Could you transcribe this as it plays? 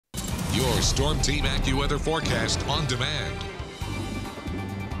your Storm Team AccuWeather forecast on demand.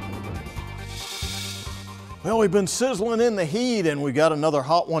 Well, we've been sizzling in the heat, and we got another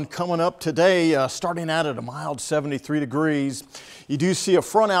hot one coming up today, starting out at a mild 73 degrees. You do see a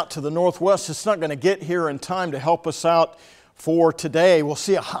front out to the northwest. It's not going to get here in time to help us out for today. We'll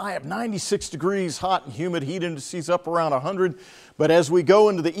see a high of 96 degrees, hot and humid, heat indices up around 100. But as we go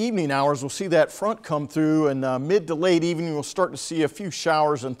into the evening hours, we'll see that front come through, and mid to late evening, we'll start to see a few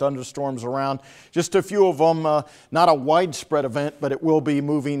showers and thunderstorms around. Just a few of them, not a widespread event, but it will be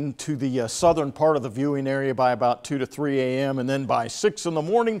moving to the southern part of the viewing area by about 2 to 3 a.m. And then by 6 in the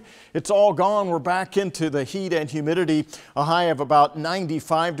morning, it's all gone. We're back into the heat and humidity, a high of about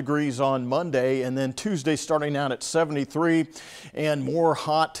 95 degrees on Monday, and then Tuesday starting out at 73, and more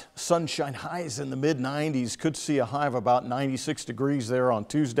hot sunshine highs in the mid 90s. Could see a high of about 96 degrees there on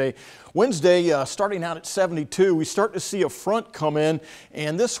Tuesday. Wednesday starting out at 72. We start to see a front come in,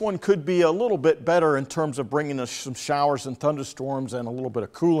 and this one could be a little bit better in terms of bringing us some showers and thunderstorms and a little bit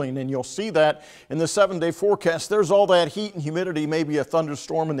of cooling, and you'll see that in the 7-day forecast. There's all that heat and humidity, maybe a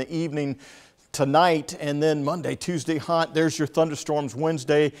thunderstorm in the evening tonight, and then Monday, Tuesday hot. There's your thunderstorms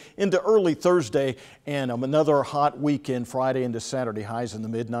Wednesday into early Thursday, and another hot weekend Friday into Saturday, highs in the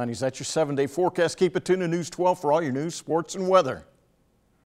mid 90s. That's your 7-day forecast. Keep it tuned to News 12 for all your news, sports, and weather.